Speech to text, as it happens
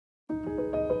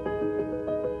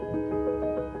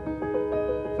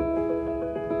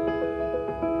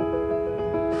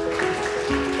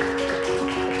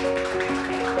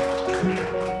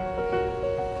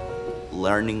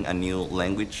learning a new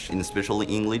language, and especially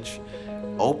English,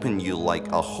 open you like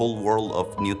a whole world of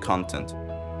new content.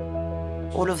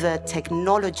 All of the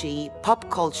technology, pop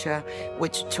culture,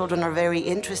 which children are very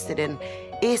interested in,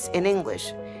 is in English.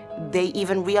 They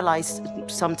even realize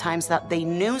sometimes that they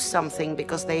knew something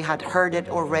because they had heard it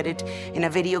or read it in a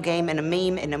video game, in a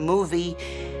meme, in a movie,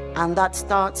 and that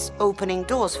starts opening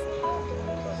doors.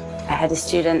 I had a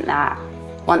student that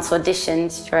once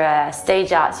auditioned for a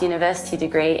stage arts university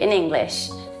degree in English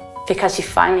because she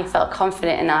finally felt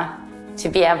confident enough to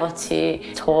be able to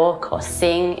talk or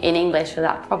sing in English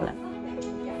without problem.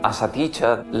 As a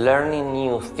teacher, learning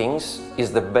new things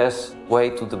is the best way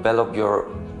to develop your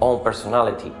own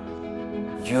personality.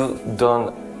 You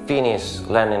don't finish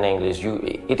learning English,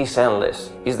 it is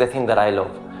endless. It's the thing that I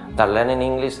love, that learning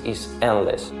English is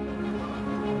endless.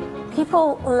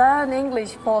 People learn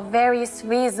English for various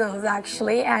reasons,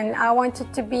 actually, and I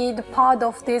wanted to be the part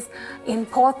of this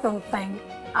important thing.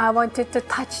 I wanted to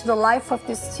touch the life of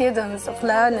the students, of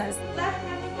learners.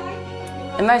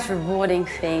 The most rewarding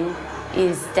thing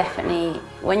is definitely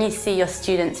when you see your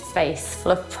student's face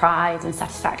full of pride and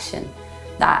satisfaction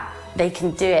that they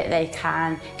can do it, they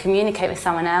can communicate with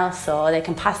someone else, or they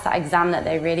can pass that exam that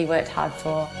they really worked hard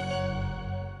for.